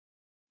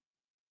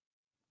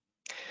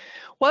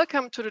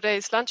Welcome to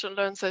today's Lunch and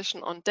Learn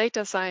session on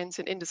Data Science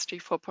in Industry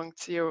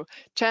 4.0,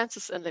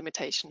 Chances and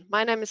Limitation.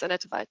 My name is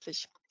Annette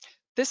Weidlich.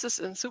 This is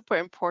a super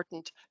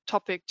important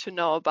topic to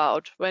know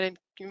about when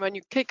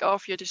you kick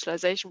off your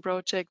digitalization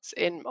projects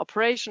in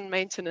operation,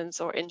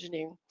 maintenance, or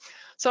engineering.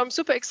 So I'm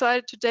super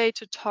excited today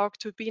to talk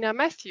to Biena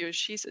Matthew.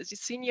 She's a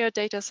senior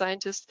data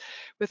scientist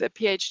with a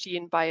PhD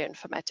in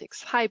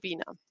bioinformatics. Hi,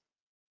 Biena.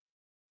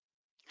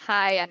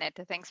 Hi,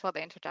 Annette. Thanks for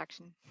the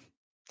introduction.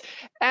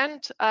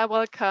 And I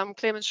welcome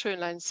Clemens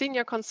Schönlein,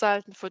 Senior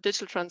Consultant for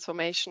Digital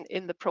Transformation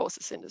in the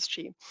process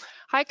industry.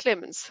 Hi,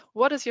 Clemens.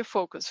 What is your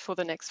focus for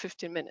the next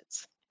 15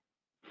 minutes?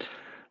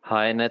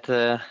 Hi,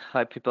 Annette.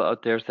 Hi, people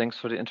out there. Thanks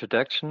for the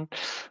introduction.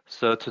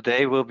 So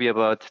today will be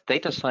about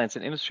data science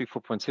in Industry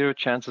 4.0,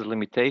 chances,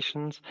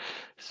 limitations.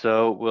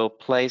 So we'll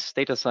place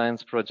data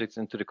science projects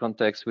into the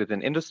context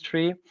within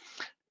industry.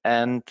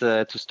 And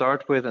to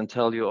start with and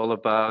tell you all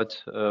about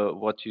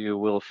what you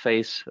will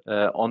face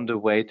on the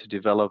way to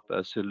develop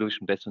a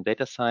solution based on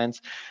data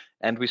science.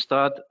 And we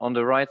start on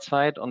the right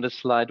side on this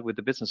slide with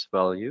the business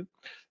value.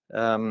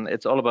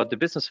 It's all about the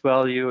business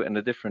value in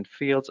the different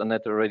fields.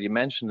 Annette already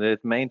mentioned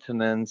it: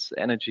 maintenance,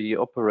 energy,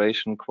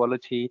 operation,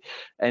 quality.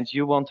 And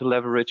you want to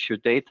leverage your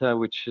data,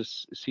 which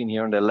is seen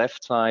here on the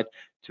left side,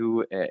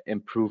 to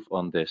improve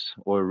on this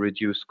or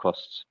reduce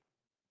costs.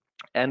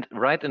 And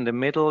right in the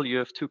middle, you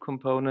have two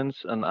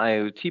components: an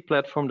IoT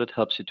platform that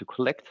helps you to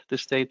collect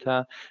this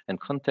data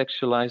and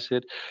contextualize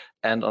it.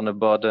 And on the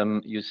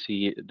bottom, you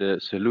see the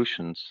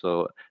solutions.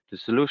 So the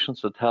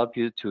solutions that help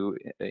you to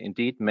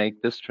indeed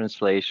make this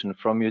translation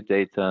from your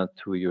data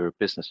to your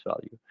business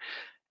value.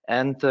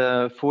 And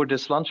for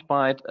this lunch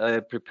bite,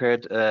 I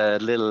prepared a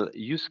little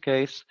use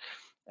case,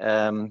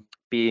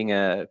 being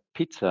a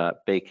pizza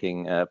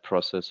baking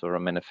process or a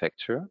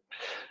manufacturer.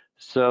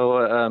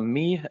 So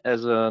me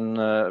as an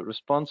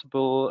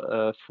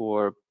responsible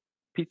for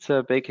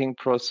pizza baking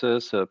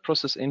process,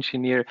 process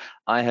engineer,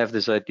 I have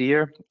this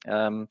idea.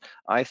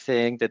 I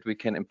think that we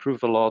can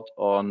improve a lot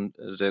on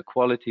the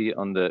quality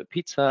on the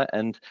pizza,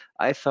 and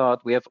I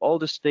thought we have all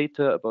this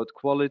data about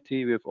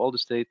quality, we have all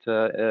this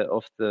data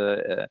of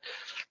the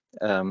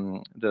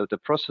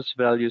process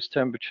values,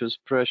 temperatures,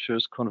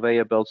 pressures,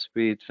 conveyor belt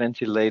speed,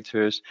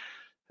 ventilators.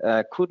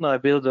 Couldn't I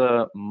build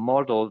a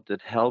model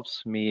that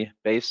helps me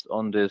based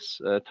on this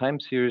time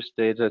series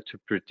data to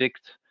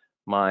predict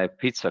my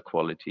pizza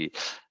quality?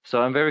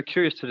 So I'm very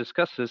curious to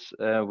discuss this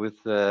with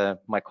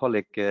my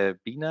colleague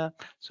Biena.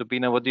 So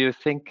Biena, what do you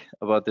think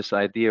about this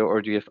idea,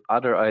 or do you have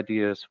other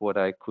ideas what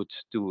I could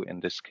do in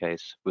this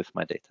case with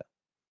my data?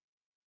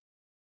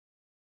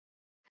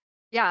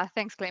 Yeah,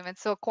 thanks, Clemens.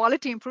 So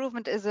quality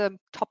improvement is a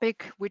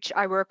topic which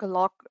I work a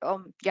lot,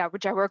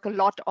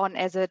 on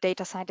as a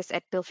data scientist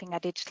at Bilfinger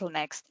Digital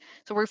Next.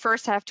 So we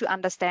first have to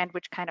understand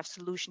which kind of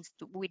solutions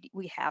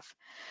we have.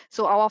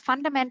 So our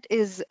fundament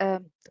is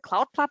the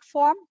cloud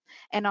platform,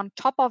 and on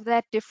top of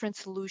that, different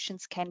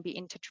solutions can be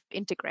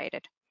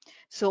integrated.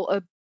 So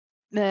a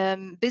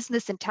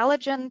business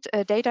intelligent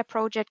data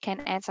project can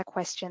answer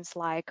questions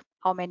like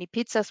how many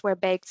pizzas were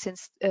baked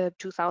since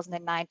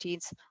 2019,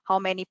 how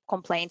many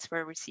complaints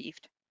were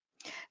received.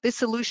 This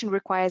solution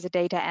requires a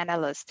data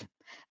analyst.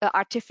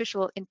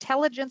 Artificial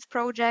intelligence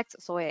projects,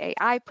 so an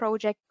AI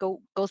project,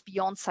 goes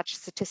beyond such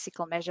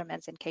statistical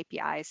measurements and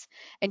KPIs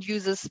and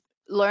uses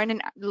learning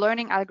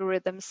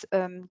algorithms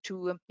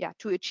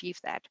to achieve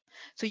that.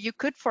 So you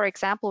could, for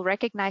example,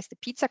 recognize the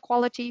pizza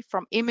quality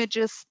from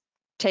images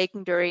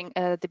taken during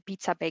the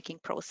pizza baking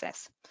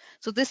process.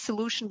 So this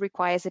solution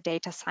requires a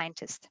data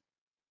scientist.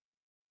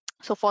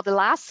 So for the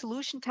last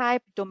solution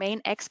type,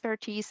 domain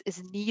expertise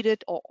is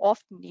needed or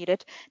often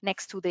needed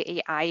next to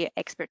the AI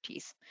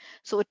expertise.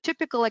 So a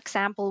typical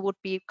example would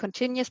be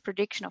continuous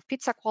prediction of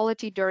pizza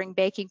quality during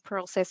baking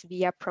process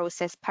via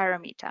process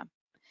parameter.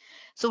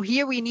 So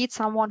here we need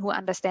someone who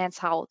understands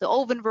how the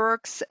oven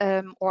works,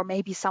 or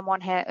maybe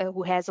someone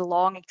who has a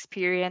long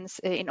experience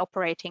in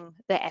operating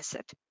the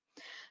asset.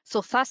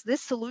 So thus,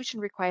 this solution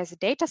requires a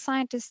data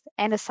scientist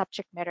and a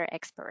subject matter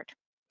expert.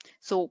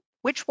 So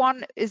which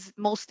one is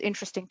most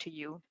interesting to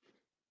you?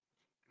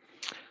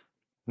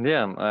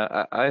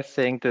 Yeah, I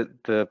think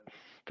that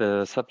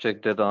the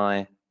subject that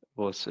I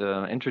was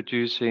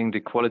introducing, the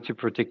quality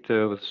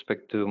predictor with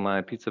respect to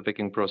my pizza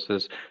baking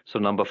process, so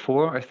number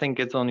 4, I think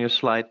it's on your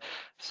slide,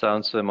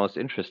 sounds the most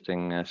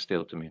interesting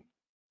still to me.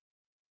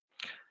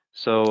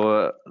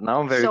 So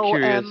now I'm very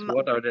curious,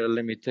 what are the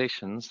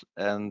limitations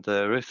and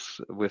the risks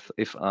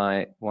if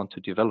I want to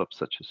develop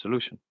such a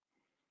solution?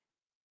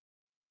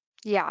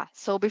 Yeah,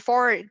 so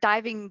before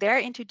diving there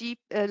into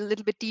a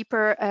little bit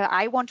deeper,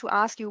 I want to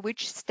ask you,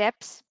 which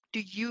steps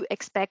do you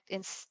expect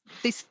in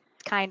this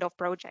kind of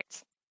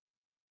projects?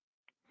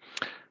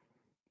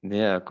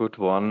 Yeah, good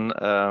one.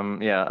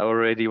 Yeah, I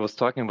already was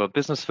talking about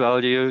business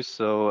value,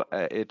 so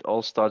it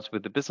all starts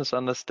with the business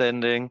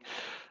understanding.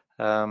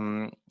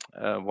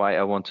 Why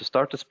I want to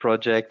start this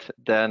project.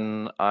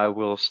 Then I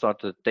will start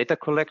the data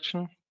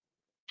collection.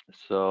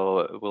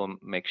 So we'll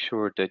make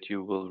sure that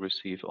you will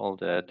receive all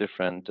the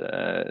different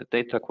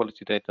data,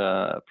 quality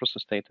data,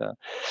 process data.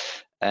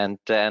 And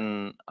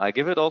then I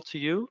give it all to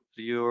you.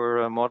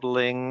 You're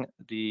modeling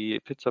the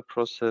pizza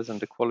process and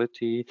the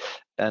quality.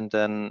 And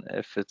then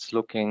if it's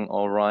looking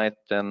all right,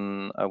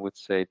 then I would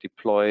say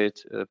deploy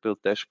it, build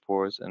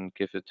dashboards, and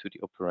give it to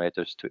the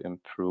operators to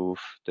improve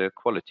the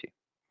quality.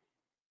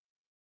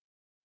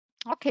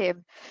 Okay,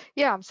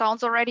 yeah,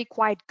 sounds already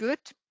quite good.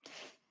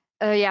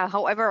 Yeah,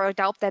 however, I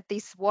doubt that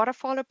this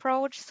waterfall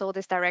approach, so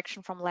this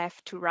direction from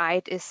left to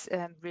right, is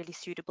really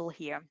suitable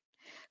here.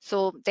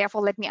 So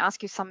therefore, let me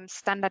ask you some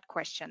standard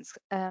questions.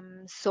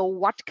 So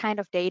what kind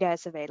of data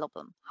is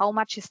available? How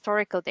much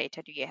historical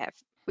data do you have?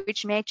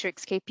 Which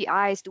matrix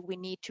KPIs do we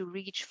need to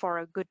reach for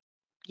a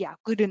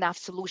good enough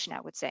solution,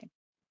 I would say?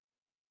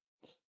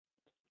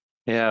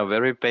 Yeah,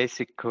 very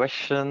basic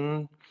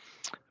question.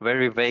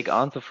 Very vague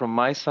answer from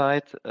my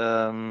side.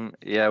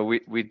 Yeah,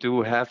 we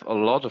do have a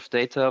lot of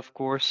data, of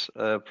course.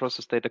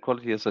 Process data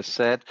quality, as I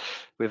said,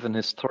 we have an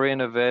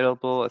historian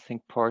available. I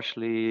think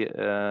partially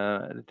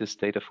this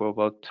data for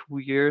about 2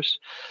 years.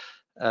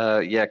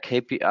 Yeah,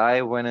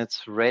 KPI when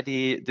it's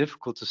ready,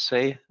 difficult to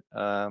say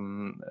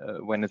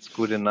when it's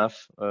good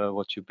enough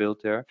what you build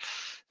there.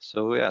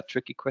 So yeah,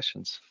 tricky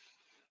questions.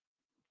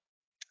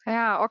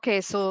 Yeah,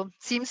 okay, so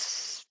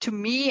seems to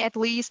me at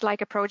least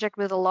like a project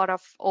with a lot of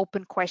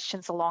open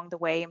questions along the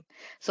way.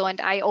 So,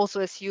 and I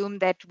also assume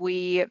that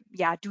we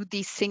do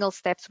these single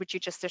steps which you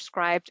just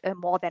described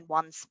more than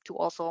once to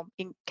also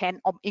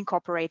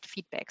incorporate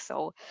feedback.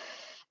 So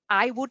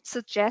I would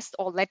suggest,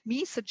 or let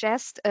me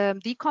suggest,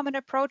 the common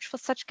approach for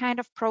such kind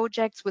of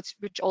projects,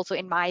 which also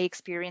in my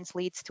experience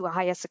leads to a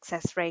higher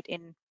success rate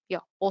in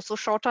also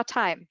shorter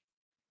time.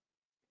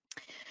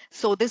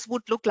 So this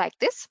would look like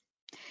this.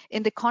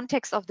 In the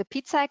context of the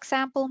pizza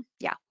example,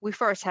 we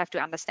first have to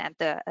understand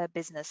the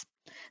business.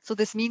 So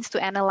this means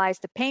to analyze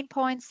the pain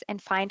points and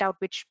find out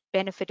which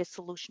benefit a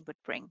solution would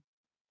bring.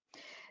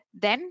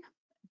 Then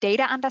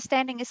data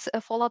understanding is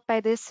followed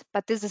by this,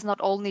 but this is not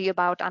only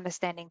about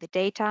understanding the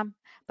data,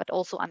 but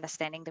also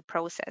understanding the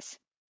process.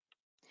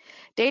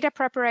 Data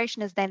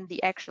preparation is then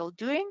the actual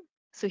doing.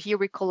 So here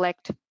we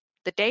collect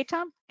the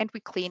data and we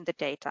clean the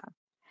data.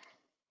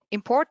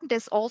 Important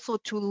is also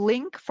to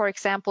link, for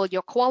example,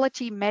 your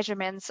quality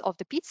measurements of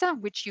the pizza,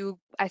 which you,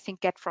 I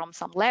think, get from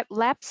some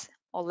labs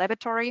or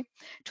laboratory,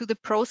 to the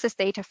process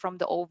data from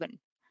the oven.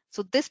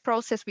 So this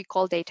process we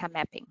call data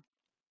mapping.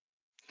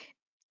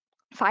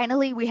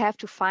 Finally, we have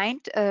to find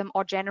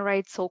or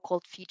generate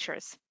so-called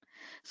features.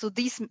 So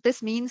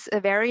this means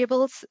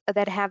variables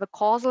that have a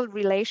causal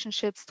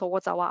relationships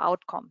towards our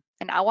outcome.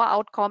 And our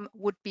outcome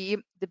would be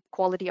the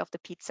quality of the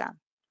pizza.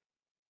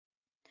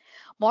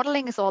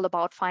 Modeling is all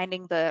about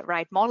finding the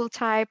right model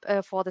type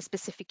for the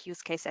specific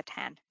use case at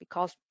hand,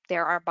 because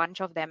there are a bunch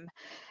of them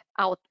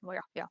out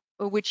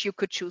which you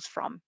could choose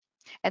from.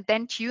 And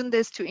then tune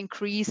this to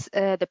increase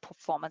the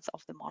performance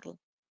of the model.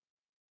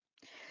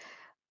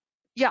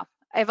 Yeah,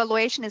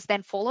 evaluation is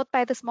then followed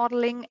by this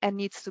modeling and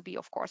needs to be,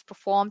 of course,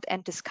 performed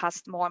and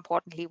discussed more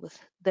importantly with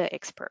the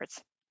experts.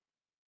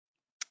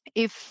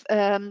 If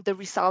the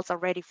results are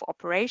ready for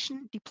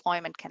operation,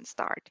 deployment can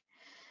start.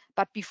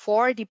 But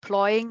before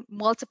deploying,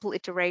 multiple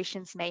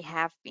iterations may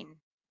have been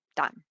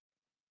done.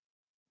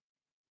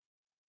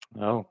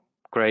 Oh,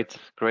 great.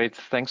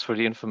 Thanks for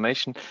the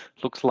information.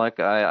 Looks like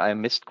I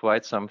missed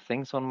quite some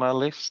things on my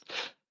list.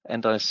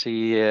 And I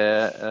see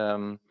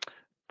that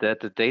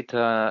the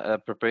data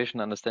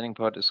preparation understanding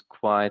part is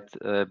quite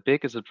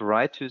big. Is it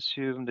right to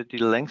assume that the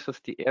length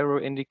of the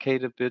arrow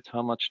indicate a bit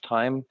how much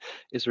time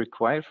is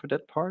required for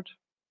that part?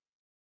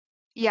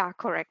 Yeah,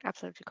 correct.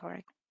 Absolutely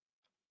correct.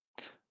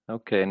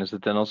 Okay, and is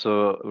it then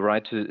also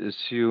right to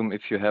assume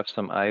if you have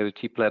some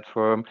IoT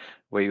platform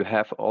where you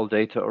have all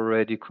data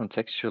already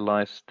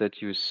contextualized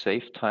that you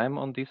save time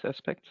on these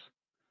aspects?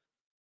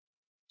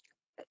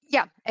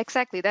 Yeah,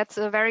 exactly. That's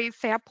a very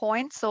fair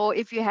point. So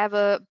if you have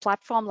a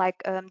platform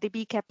like the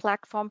BCAP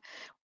platform,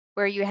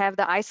 where you have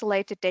the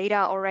isolated data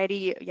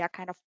already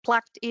kind of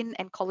plugged in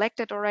and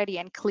collected already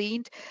and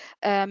cleaned,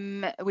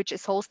 which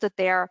is hosted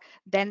there,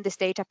 then this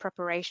data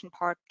preparation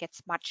part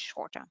gets much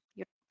shorter.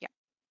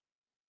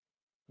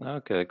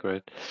 Okay,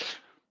 great.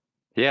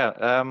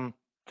 Yeah,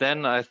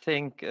 then I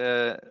think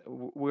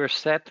we're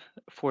set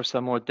for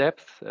some more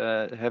depth,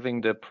 having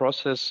the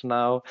process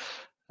now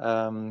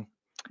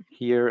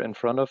here in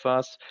front of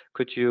us.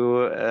 Could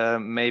you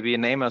maybe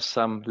name us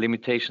some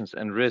limitations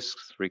and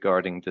risks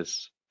regarding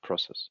this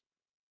process?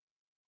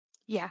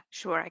 Yeah,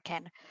 sure, I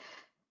can.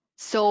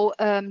 So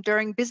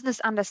during business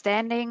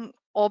understanding,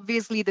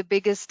 obviously the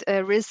biggest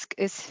risk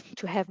is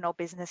to have no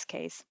business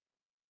case.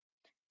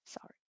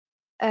 Sorry.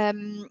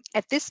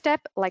 At this step,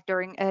 like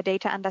during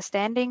data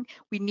understanding,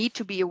 we need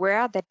to be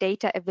aware that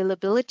data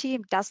availability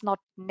does not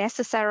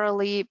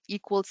necessarily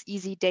equals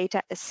easy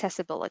data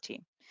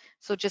accessibility.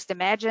 So just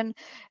imagine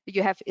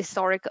you have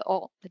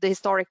the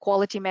historic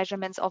quality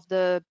measurements of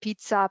the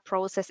pizza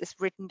process is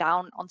written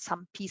down on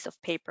some piece of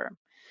paper.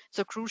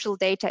 So crucial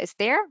data is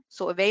there,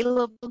 so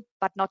available,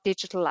 but not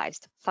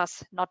digitalized,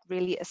 thus not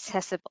really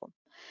accessible.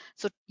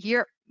 So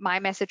here, my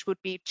message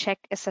would be check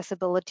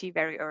accessibility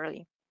very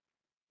early.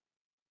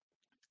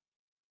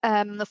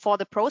 For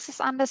the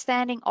process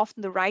understanding,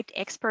 often the right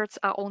experts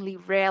are only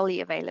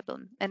rarely available.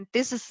 And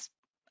this is,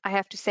 I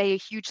have to say, a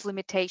huge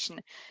limitation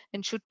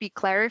and should be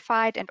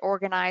clarified and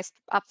organized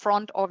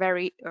upfront or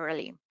very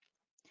early.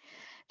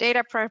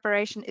 Data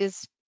preparation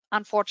is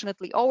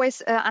unfortunately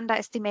always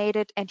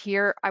underestimated. And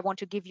here I want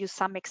to give you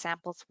some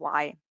examples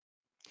why.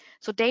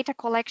 So data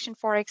collection,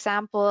 for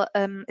example,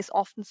 is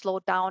often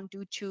slowed down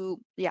due to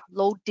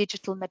low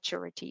digital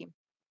maturity.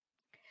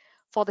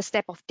 For the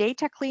step of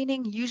data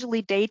cleaning,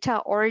 usually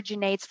data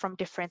originates from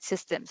different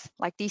systems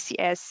like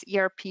DCS,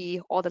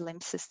 ERP, or the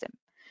LIMS system.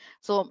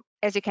 So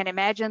as you can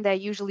imagine, they're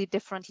usually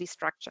differently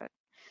structured.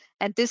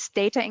 And this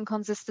data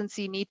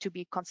inconsistency needs to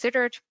be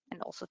considered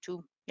and also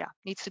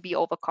needs to be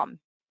overcome.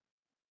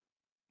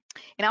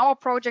 In our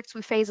projects,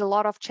 we face a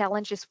lot of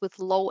challenges with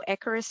low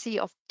accuracy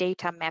of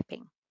data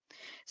mapping.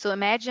 So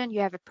imagine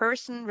you have a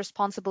person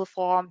responsible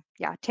for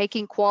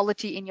taking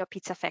quality in your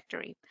pizza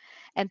factory.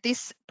 And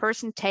this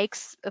person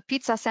takes a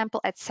pizza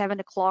sample at 7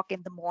 o'clock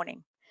in the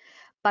morning.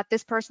 But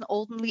this person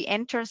only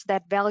enters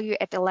that value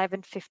at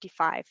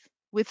 11:55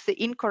 with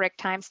the incorrect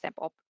timestamp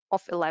of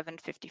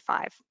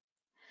 11:55.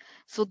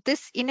 So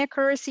this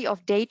inaccuracy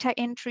of data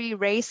entry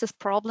raises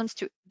problems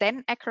to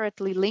then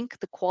accurately link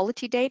the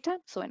quality data,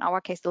 so in our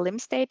case, the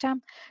LIMS data,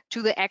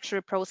 to the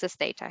actual process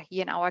data,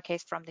 here in our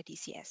case from the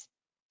DCS.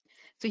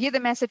 So here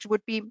the message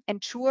would be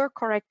ensure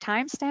correct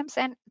timestamps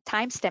and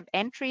timestamp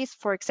entries,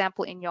 for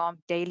example, in your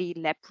daily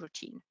lab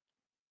routine.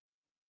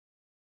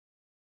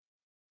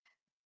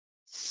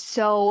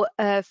 So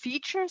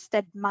features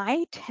that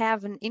might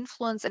have an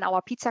influence in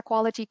our pizza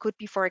quality could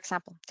be, for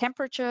example,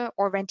 temperature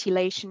or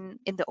ventilation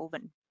in the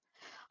oven.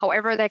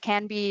 However, there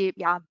can be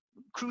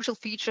crucial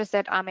features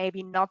that are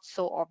maybe not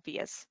so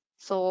obvious.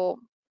 So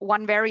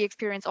one very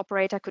experienced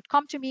operator could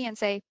come to me and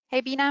say,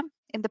 hey, Biena,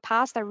 in the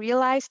past, I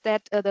realized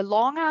that the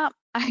longer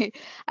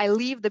I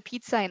leave the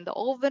pizza in the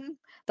oven,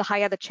 the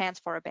higher the chance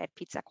for a bad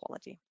pizza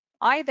quality.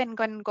 I then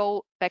can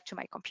go back to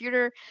my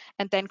computer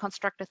and then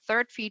construct a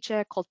third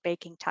feature called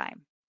baking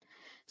time.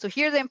 So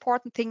here the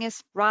important thing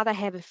is rather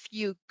have a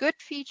few good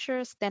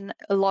features than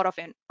a lot of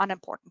an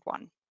unimportant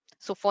one.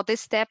 So for this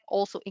step,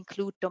 also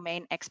include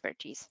domain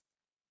expertise.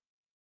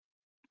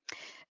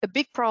 A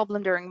big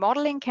problem during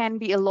modeling can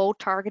be a low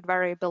target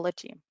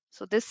variability.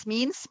 So this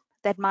means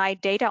that my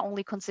data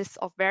only consists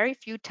of very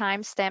few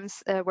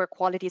timestamps where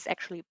quality is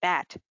actually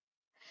bad.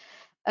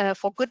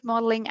 For good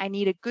modeling, I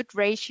need a good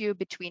ratio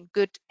between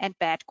good and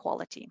bad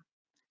quality.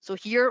 So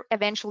here,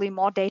 eventually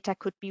more data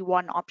could be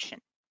one option.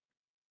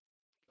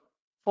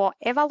 For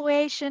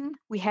evaluation,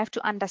 we have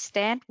to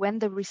understand when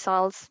the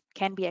results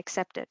can be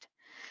accepted.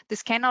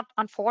 This cannot,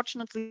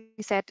 unfortunately,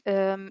 be said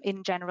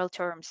in general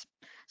terms.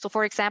 So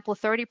for example,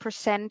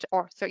 30%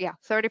 or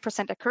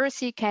 30%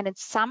 accuracy can in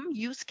some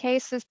use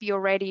cases be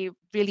already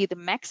really the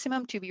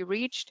maximum to be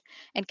reached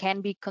and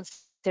can be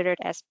considered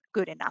as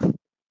good enough.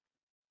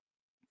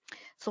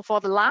 So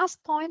for the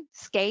last point,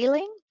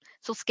 scaling.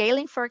 So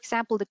scaling, for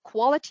example, the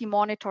quality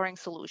monitoring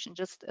solution,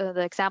 just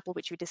the example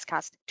which we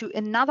discussed, to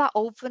another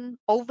oven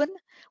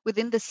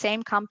within the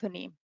same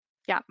company,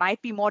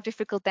 might be more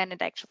difficult than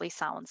it actually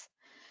sounds.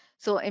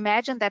 So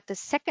imagine that the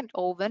second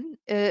oven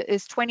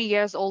is 20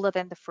 years older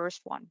than the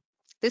first one.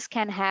 This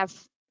can have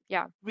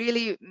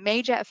really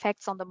major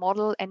effects on the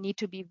model and need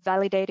to be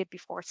validated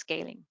before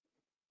scaling.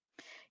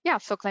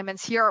 So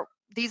Clemens, here,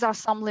 these are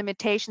some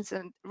limitations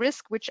and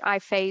risk which I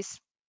face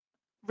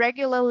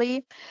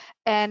regularly,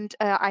 and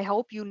I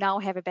hope you now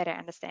have a better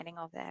understanding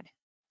of that.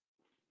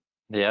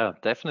 Yeah,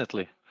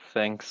 definitely.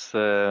 Thanks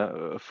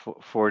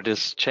for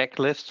this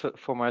checklist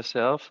for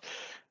myself.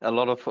 A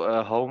lot of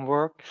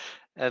homework,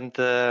 and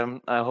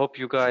I hope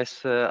you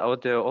guys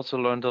out there also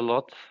learned a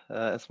lot,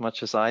 as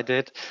much as I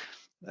did.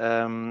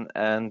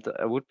 And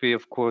I would be,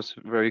 of course,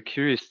 very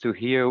curious to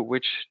hear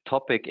which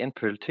topic in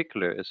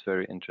particular is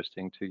very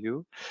interesting to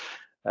you.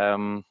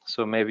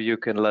 So maybe you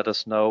can let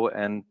us know,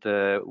 and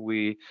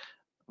we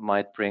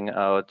might bring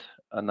out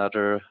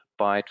another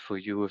bite for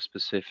you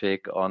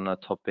specific on a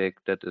topic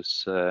that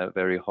is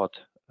very hot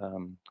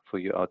for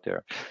you out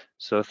there.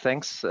 So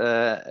thanks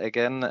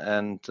again,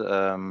 and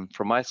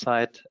from my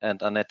side, and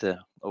Annette,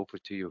 over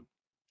to you.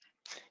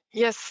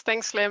 Yes,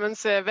 thanks,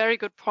 Clemens. A very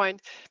good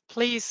point.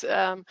 Please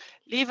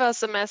leave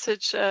us a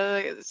message,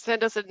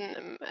 send us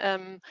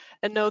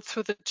a note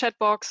through the chat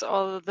box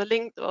or the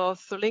link or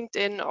through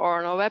LinkedIn or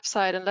on our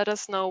website, and let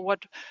us know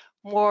what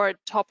more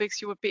topics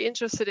you would be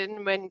interested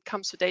in when it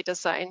comes to data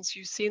science.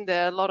 You've seen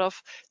there a lot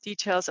of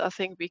details. I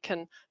think we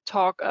can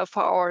talk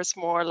for hours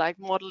more, like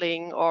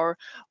modeling or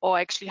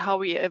actually how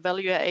we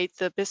evaluate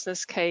the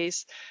business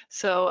case.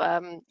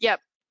 So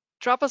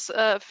drop us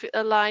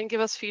a line,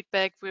 give us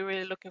feedback. We're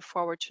really looking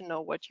forward to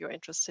know what you're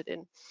interested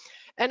in.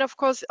 And of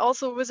course,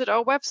 also visit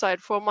our website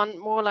for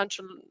more lunch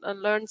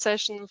and learn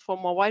sessions, for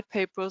more white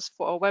papers,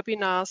 for our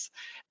webinars,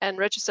 and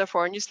register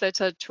for our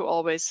newsletter to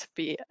always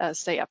be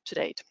stay up to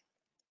date.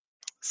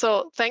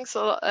 So thanks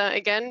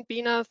again,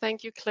 Biena.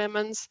 Thank you,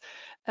 Clemens.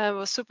 It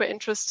was super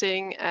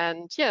interesting.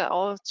 And yeah,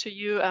 all to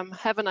you.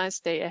 Have a nice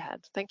day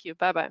ahead. Thank you.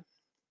 Bye-bye.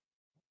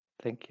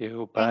 Thank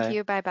you. Bye. Thank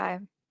you. Bye-bye.